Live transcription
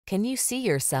Can you see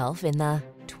yourself in the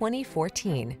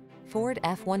 2014 Ford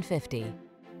F-150?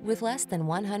 With less than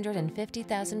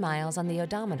 150,000 miles on the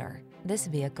odometer, this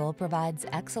vehicle provides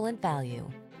excellent value.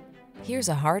 Here's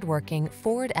a hard-working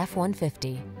Ford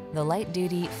F-150, the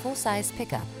light-duty, full-size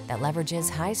pickup that leverages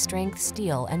high-strength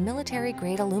steel and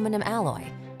military-grade aluminum alloy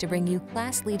to bring you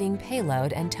class-leading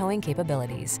payload and towing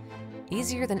capabilities.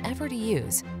 Easier than ever to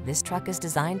use, this truck is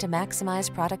designed to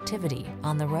maximize productivity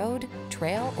on the road,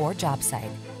 trail, or job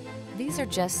site. These are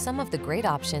just some of the great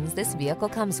options this vehicle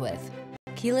comes with: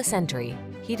 keyless entry,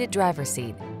 heated driver's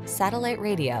seat, satellite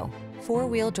radio,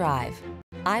 four-wheel drive,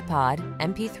 iPod,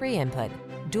 MP3 input,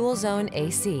 dual zone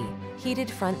AC,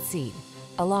 heated front seat,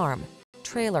 alarm,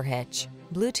 trailer hitch,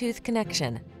 Bluetooth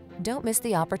connection. Don't miss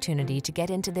the opportunity to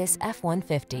get into this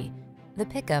F-150, the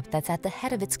pickup that's at the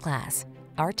head of its class.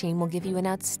 Our team will give you an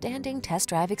outstanding test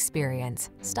drive experience.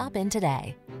 Stop in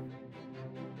today.